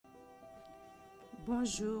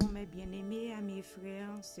Bonjour mes bien-aimés amis et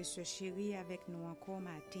frères, c'est ce chéri avec nous encore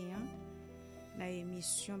matin dans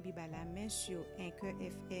l'émission Bible à la main sur Anchor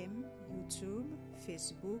FM, YouTube,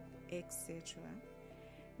 Facebook, etc.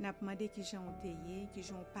 N'a demandé qui j'en tayé, qui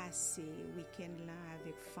j'en passé week-end là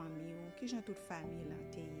avec famille ou qui j'en toute famille là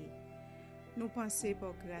tayé. Nous pensons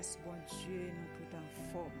par grâce bon Dieu, nous tout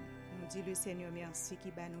en forme. Nous dit le Seigneur merci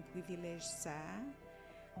qui bat nous privilèges ça.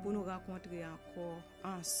 Pour nous rencontrer encore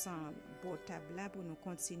ensemble, pour table pour nous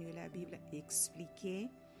continuer la Bible expliquer.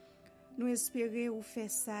 Nous espérons ou faire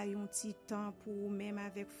ça un petit temps pour même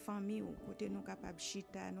avec famille ou côté nous capable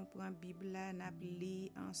chita, nous prend Bible là, n'a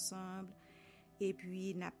lire ensemble et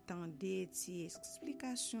puis n'attendre des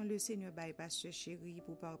explications le Seigneur bail pasteur chéri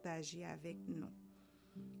pour partager avec nous.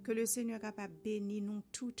 Que le Seigneur capable bénir nous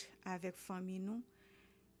toutes avec famille nous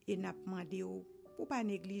et n'a demandé pour pas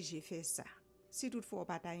négliger faire ça. Si toutefois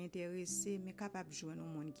pas intéressé, mais capable de joindre un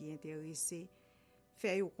monde qui est intéressé,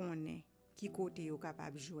 faire connaître qui côté est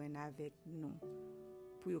capable de joindre avec nous,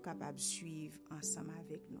 pour être capable de suivre ensemble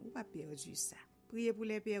avec nous. Pas perdu ça. Priez pour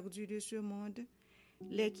les perdus de ce monde,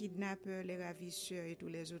 les kidnappeurs, les ravisseurs et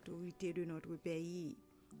toutes les autorités de notre pays.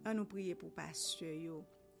 On nous prier pour pasteurs yo.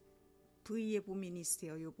 Priez pour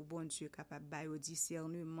ministère yo, pour bon Dieu capable de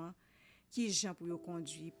discernement qui gens pour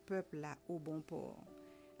conduire peuple là au bon port.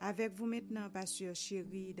 Avec vous maintenant, pasteur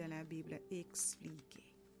chéri, dans la Bible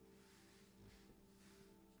expliquée.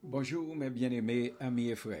 Bonjour mes bien-aimés amis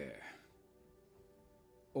et frères.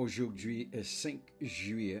 Aujourd'hui est 5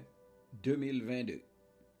 juillet 2022.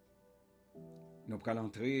 Nous allons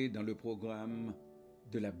entrer dans le programme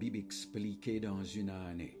de la Bible expliquée dans une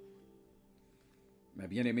année. Mes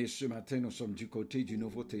bien-aimés, ce matin, nous sommes du côté du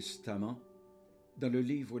Nouveau Testament, dans le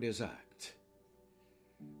livre des Actes.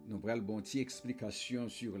 Nous prenons une petite explication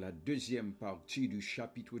sur la deuxième partie du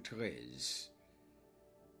chapitre 13,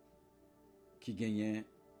 qui gagne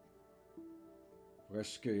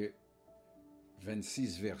presque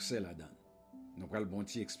 26 versets là-dedans. Nous prenons une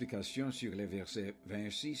petite explication sur les versets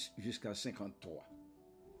 26 jusqu'à 53.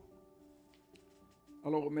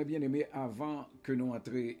 Alors, mes bien-aimés, avant que nous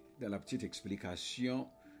entrions dans la petite explication,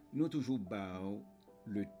 nous toujours barrons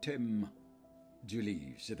le thème du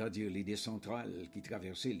livre, c'est-à-dire l'idée centrale qui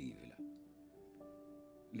traverse le livre.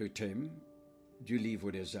 Le thème du livre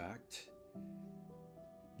des Actes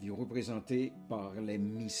est représenté par les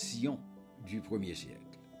missions du premier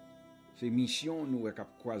siècle. Ces missions, nous avons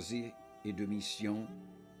croisé et de missions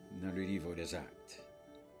dans le livre des Actes.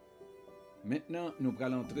 Maintenant, nous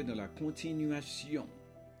allons entrer dans la continuation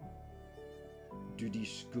du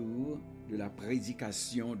discours de la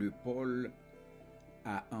prédication de Paul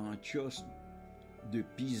à Antioche de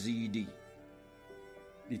Pisidie.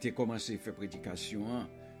 Il était commencé à faire prédication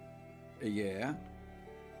hier,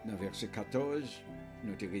 dans verset 14,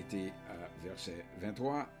 nous avons été à verset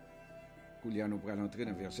 23, nous allons entrer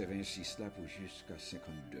dans verset 26 là pour jusqu'à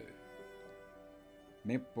 52.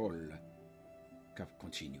 Mais Paul a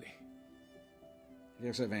continué.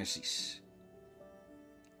 Verset 26.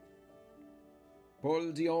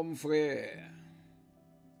 Paul dit, homme frère,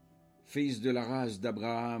 fils de la race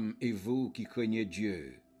d'Abraham, et vous qui craignez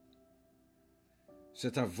Dieu,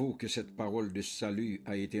 c'est à vous que cette parole de salut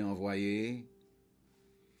a été envoyée,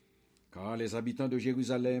 car les habitants de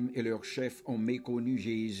Jérusalem et leurs chefs ont méconnu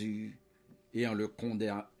Jésus et en le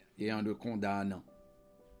condamnant.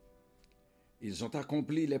 Ils ont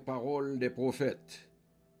accompli les paroles des prophètes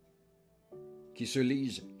qui se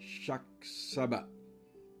lisent chaque sabbat,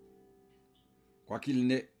 quoiqu'il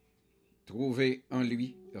n'ait trouvé en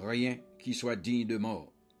lui rien qui soit digne de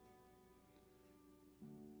mort.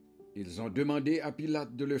 Ils ont demandé à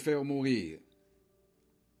Pilate de le faire mourir.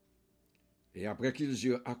 Et après qu'ils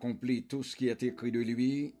eurent accompli tout ce qui est écrit de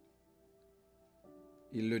lui,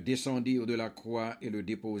 ils le descendirent de la croix et le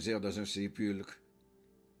déposèrent dans un sépulcre.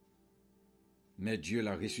 Mais Dieu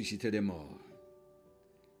l'a ressuscité des morts.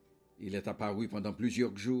 Il est apparu pendant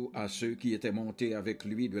plusieurs jours à ceux qui étaient montés avec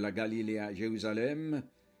lui de la Galilée à Jérusalem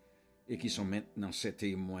et qui sont maintenant ses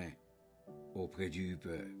témoins auprès du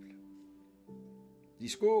peuple.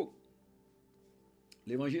 Discours.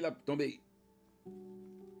 L'évangile a tombé.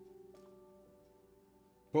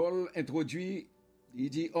 Paul introduit, il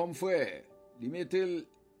dit, homme frère, il mettait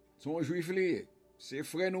son juif lié, c'est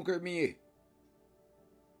frère nous que mieux.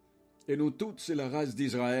 Et nous toutes, c'est la race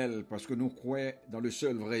d'Israël, parce que nous croyons dans le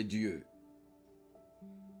seul vrai Dieu.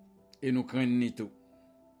 Et nous craignons ni tout.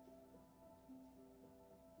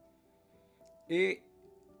 Et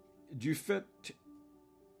du fait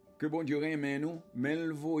que bon Dieu aime nous, mais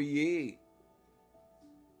le voyez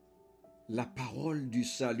la parole du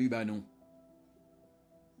salut nous.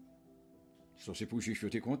 Ça c'est pour juif,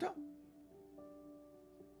 t'es content.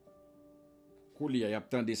 il y a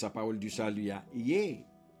attendu sa parole du salut. Yeah.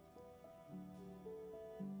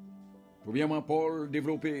 Premièrement, Paul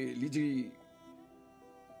développé, il dit,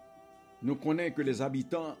 nous connaissons que les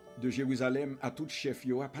habitants de Jérusalem, à tout chef,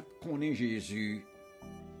 ils n'ont pas connaît Jésus.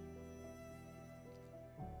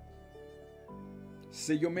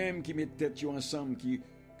 C'est eux-mêmes qui mettent tête ensemble, qui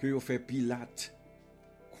ont fait Pilate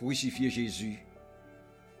crucifier Jésus.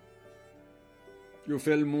 Ils ont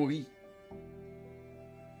fait le mourir.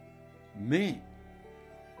 Mais,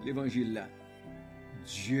 l'évangile là,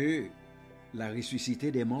 Dieu l'a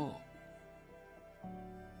ressuscité des morts.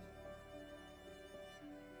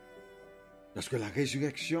 Parce que la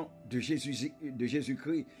résurrection de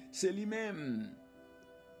Jésus-Christ, c'est lui-même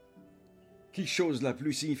qui chose la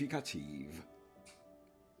plus significative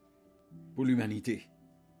pour l'humanité.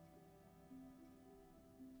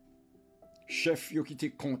 Chef yo qui te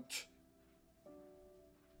compte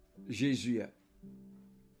Jésus,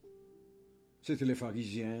 c'était les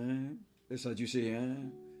pharisiens, les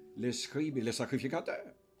sadducéens, les scribes et les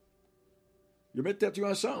sacrificateurs. Ils mettent tête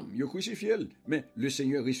ensemble, ils crucifié, mais le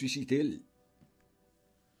Seigneur ressuscité.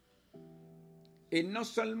 Et non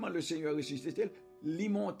seulement le Seigneur ressuscité, il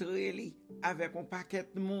montré avec un paquet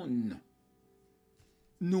de monde.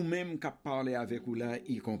 Nous-mêmes qui parlons avec vous là,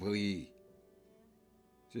 y compris.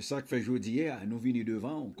 C'est ça que fait aujourd'hui, nous venir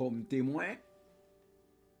devant comme témoins.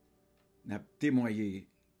 Nous avons témoigné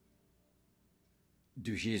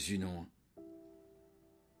de Jésus, non.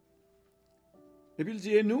 Et puis il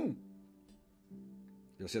dit, et nous,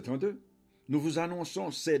 verset 32, nous vous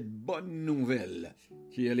annonçons cette bonne nouvelle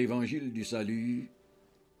qui est l'évangile du salut,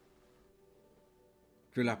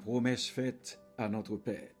 que la promesse faite à notre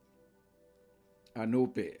Père, à nos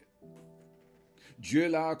pères. Dieu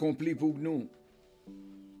l'a accompli pour nous,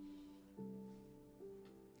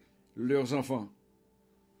 leurs enfants,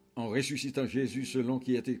 en ressuscitant Jésus selon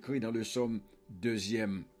qui est écrit dans le psaume 2.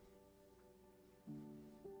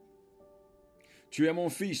 Tu es mon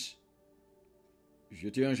fils, je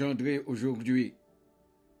t'ai engendré aujourd'hui.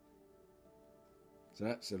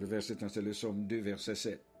 Ça, c'est le verset, c'est le psaume 2, verset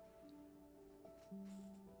 7.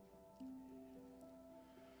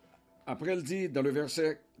 Après, il dit dans le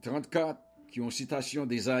verset 34, qui est une citation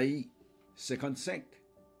d'Ésaïe 55,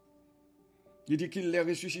 il dit qu'il les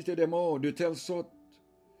ressuscité des morts de telle sorte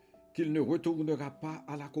qu'il ne retournera pas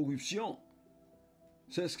à la corruption.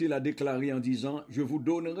 C'est ce qu'il a déclaré en disant, je vous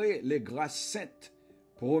donnerai les grâces saintes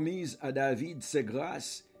promises à David, ces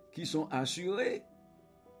grâces qui sont assurées.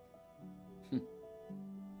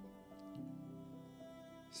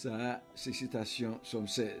 Ça, c'est citation Somme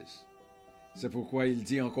 16. C'est pourquoi il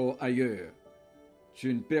dit encore ailleurs,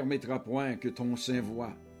 tu ne permettras point que ton sein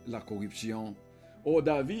voie la corruption. Oh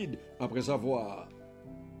David, après avoir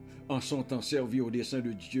en son temps servi au dessein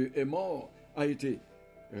de Dieu, est mort, a été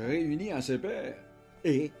réuni à ses pères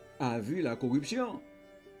et a vu la corruption.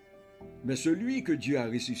 Mais celui que Dieu a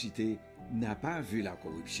ressuscité n'a pas vu la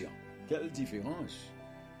corruption. Quelle différence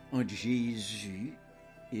entre Jésus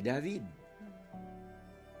et David.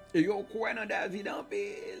 Et yo quoi dans David en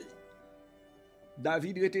pile.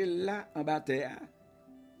 David était là en bataille.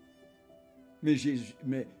 Mais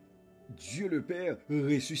Dieu le Père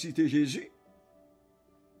ressuscité Jésus.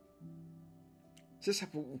 C'est ça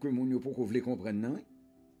pour que mon pour que vous les compreniez, non?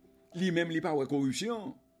 Lui-même, il n'y a pas de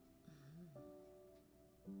corruption.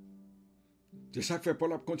 C'est ça que fait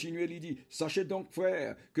Paul a continué, il dit, sachez donc,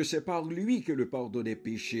 frère, que c'est par lui que le pardon des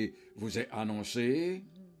péchés vous est annoncé,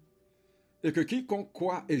 et que quiconque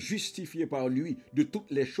croit est justifié par lui de toutes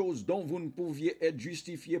les choses dont vous ne pouviez être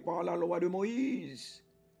justifié par la loi de Moïse.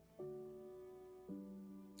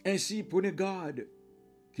 Ainsi, prenez garde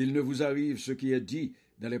qu'il ne vous arrive ce qui est dit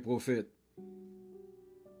dans les prophètes.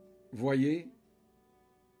 Voyez,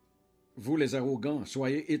 vous les arrogants,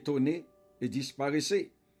 soyez étonnés et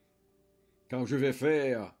disparaissez, car je vais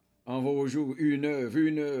faire en vos jours une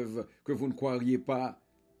œuvre que vous ne croiriez pas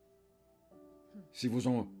si vous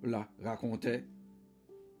en la racontait.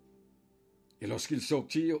 Et lorsqu'ils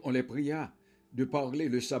sortirent, on les pria de parler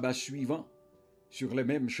le sabbat suivant sur les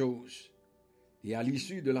mêmes choses. Et à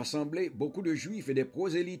l'issue de l'assemblée, beaucoup de Juifs et des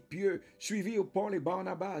prosélytes pieux suivirent Paul et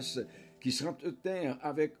Barnabas, qui s'entretinrent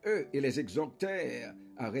avec eux et les exhortèrent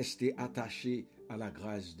à rester attachés à la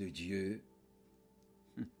grâce de Dieu.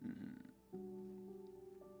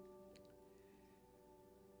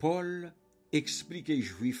 Paul expliquait aux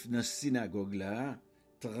Juifs dans la synagogue là,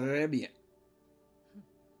 très bien,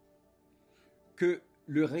 que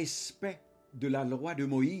le respect de la loi de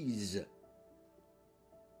Moïse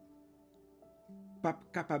pas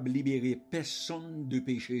capable de libérer personne de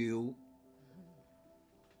péché.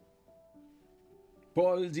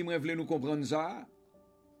 Paul dit, moi, voulez nous comprendre ça?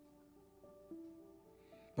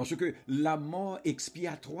 Parce que la mort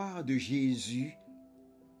expiatoire de Jésus,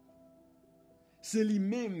 c'est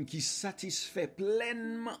lui-même qui satisfait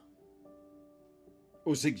pleinement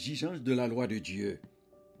aux exigences de la loi de Dieu.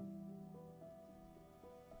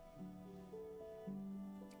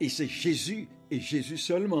 Et c'est Jésus et Jésus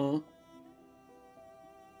seulement.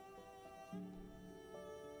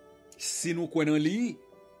 Si nous croyons en lui,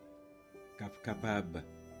 capable de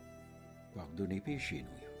pardonner péché nous.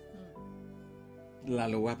 La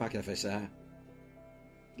loi pas qu'à faire ça.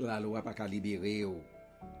 La loi pas qu'à libérer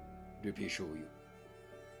de péché.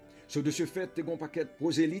 So de ce fait, il y a un paquet de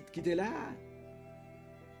prosélytes qui étaient là.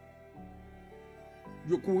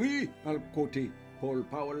 Ils couru à côté. Paul,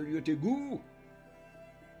 ils étaient goût.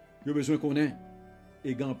 Ils ont besoin qu'on ait.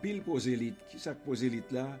 Et grand pile prosélytes. Qui ça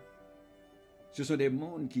prosélytes là? Ce sont des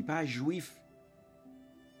mondes qui pas juifs,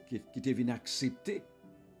 qui étaient venus accepter,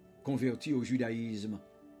 convertis au judaïsme.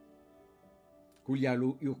 Qu'il y a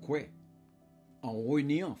yo quoi? En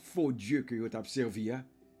reniant faux Dieu que yo t'a servi,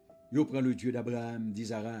 yo prend le Dieu d'Abraham,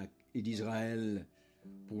 d'Isaac et d'Israël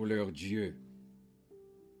pour leur Dieu.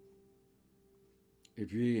 Et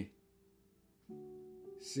puis,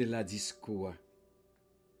 c'est la discours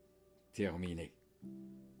terminé.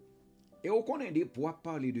 Et on connaît des poids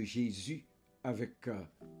parler de Jésus avec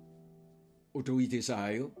autorité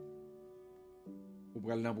ça yo. Ou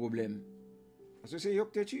pral nan problème. Parce que c'est yo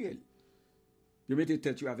qui te tué. Yo mette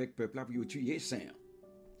tête avec peuple là pour yo tuer saint.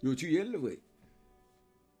 Yo tué le vrai.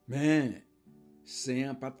 Mais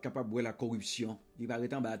saint pas capable de la corruption, il va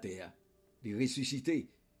rester en bas terre, de ressusciter.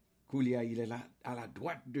 Koulia il est là à la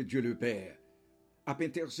droite de Dieu le Père, à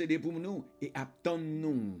intercéder pour nous et attendre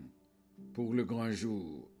nous pour le grand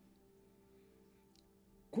jour.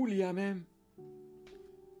 Koulia même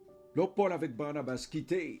le Paul avec Barnabas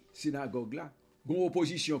quitté synagogue là, gon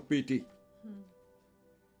opposition pété.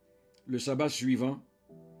 Le sabbat suivant,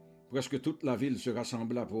 presque toute la ville se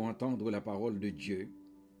rassembla pour entendre la parole de Dieu.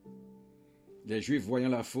 Les Juifs, voyant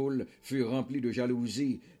la foule, furent remplis de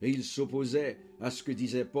jalousie et ils s'opposaient à ce que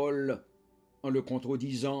disait Paul en le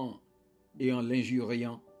contredisant et en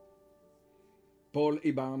l'injuriant. Paul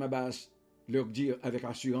et Barnabas leur dirent avec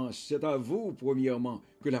assurance, « C'est à vous, premièrement,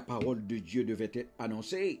 que la parole de Dieu devait être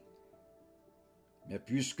annoncée. Mais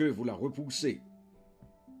puisque vous la repoussez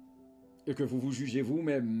et que vous vous jugez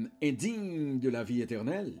vous-même indigne de la vie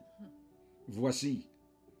éternelle, voici,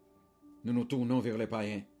 nous nous tournons vers les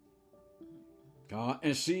païens. Car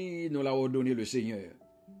ainsi nous l'a ordonné le Seigneur.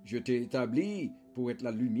 Je t'ai établi pour être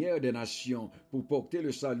la lumière des nations, pour porter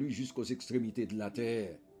le salut jusqu'aux extrémités de la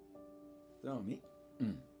terre. » Ça,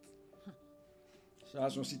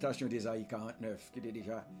 c'est une citation d'Ésaïe 49 qui a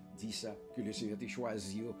déjà dit ça, que le Seigneur t'a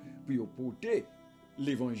choisi pour porter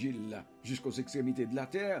l'évangile là, jusqu'aux extrémités de la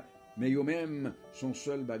terre, mais eux-mêmes, son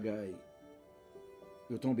seul bagaille.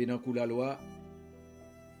 Ils tombent dans le coup de la loi,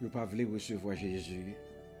 ils ne pas voulu recevoir Jésus.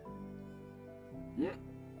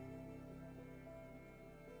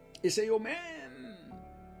 Et c'est eux-mêmes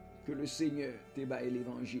que le Seigneur t'a baillé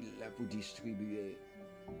l'évangile là pour distribuer.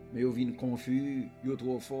 Mais ils viennent confus, ils sont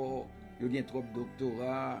trop forts, ils ont trop de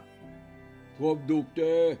doctorats, trop de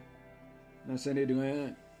docteurs dans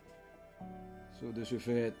Saint-Nédrin. De ce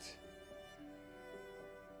fait,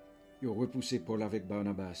 ils ont repoussé Paul avec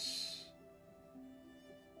Barnabas.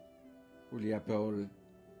 Pour lui à Paul,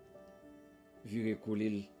 virer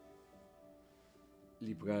couler,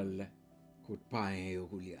 libéral, côte pain au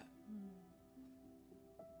roulia.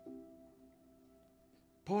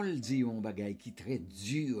 Paul dit un bagay qui est très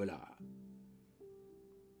dur là,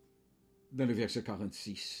 dans le verset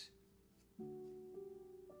 46.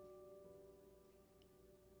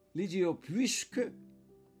 Il dit, puisque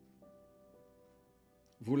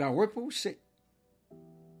vous la repoussez,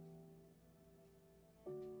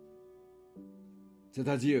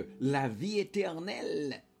 c'est-à-dire la vie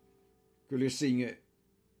éternelle que le Seigneur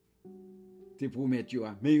te promet,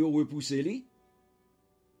 mais vous repoussez-les.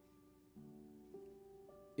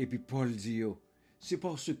 Et puis Paul dit, c'est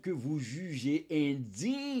parce que vous jugez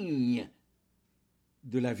indigne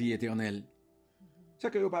de la vie éternelle.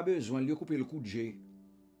 C'est que vous n'avez pas besoin de couper le coup de jet.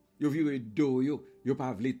 Yo viré dos yo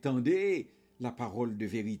pas voulu tendre la parole de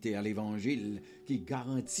vérité à l'évangile qui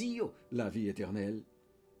garantit la vie éternelle.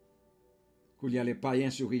 Quand les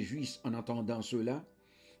païens se réjouissent en entendant cela,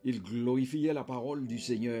 ils glorifiaient la parole du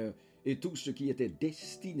Seigneur et tout ce qui était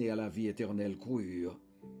destiné à la vie éternelle crurent.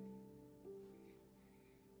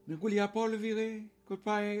 Mais quand il y a Paul viré, que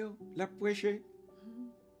païen l'a prêché.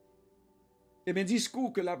 Et bien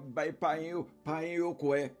discours que la païen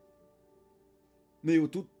quoi. Mais ils ont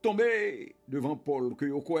tout tombé devant Paul, que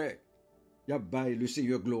yo quoi, y a bail le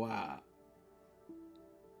Seigneur gloire.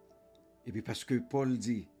 Et puis parce que Paul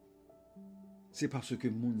dit, c'est parce que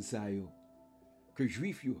moun sa yo, que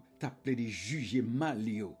juif yo, t'appelé des juger mal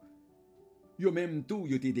yo. Yo même tout,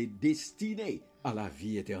 yo étaient destinés à la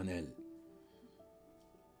vie éternelle.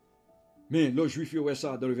 Mais les juifs yo ouais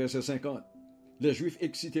ça dans le verset 50. Les juifs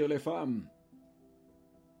excitèrent les femmes.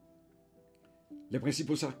 Les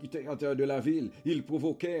principaux sacrificateurs de la ville, ils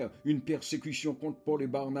provoquèrent une persécution contre Paul et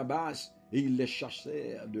Barnabas et ils les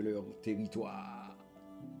chassèrent de leur territoire.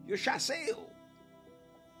 Ils chassèrent.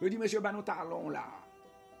 Ils disent, monsieur, nous talons là.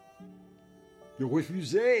 Ils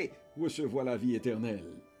refusaient de recevoir la vie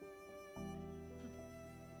éternelle.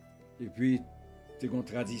 Et puis, c'est une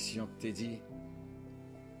tradition que tu dis,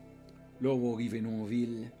 là où arrive dans une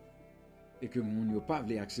ville et que mon n'a pas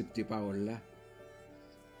voulu accepter parole là,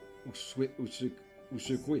 ou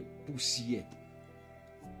secouer poussière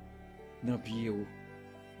dans le pied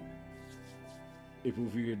et pour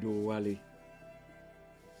virer d'eau aller.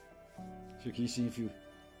 Ce qui signifie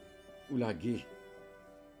ou la guerre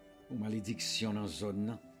ou malédiction dans la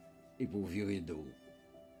zone et pour virer d'eau.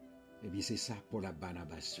 Eh bien, c'est ça pour la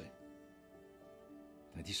Barnabas fait.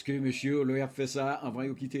 Tandis que monsieur, il a fait ça avant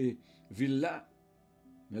de quitter la ville là.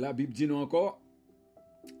 Mais la Bible dit nous encore,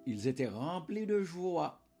 ils étaient remplis de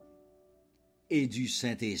joie et du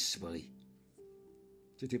Saint-Esprit.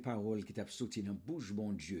 C'était parole qui t'a sorti dans la bouche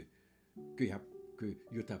bon Dieu que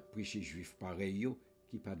yo t'a prêché juif pareil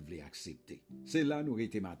qui pas voulu accepter. C'est là nous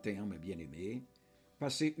été matin mes bien-aimés.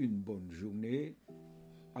 Passez une bonne journée.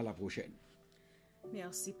 À la prochaine.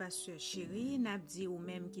 Merci, pasteur chéri. N'a dit ou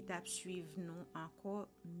même qui t'a suivre nous encore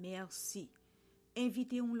merci.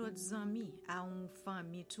 Invitez-nous l'autre amis à une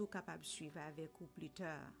famille tout capable de suivre avec ou plus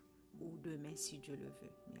tard ou demain si Dieu le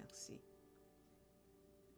veut. Merci.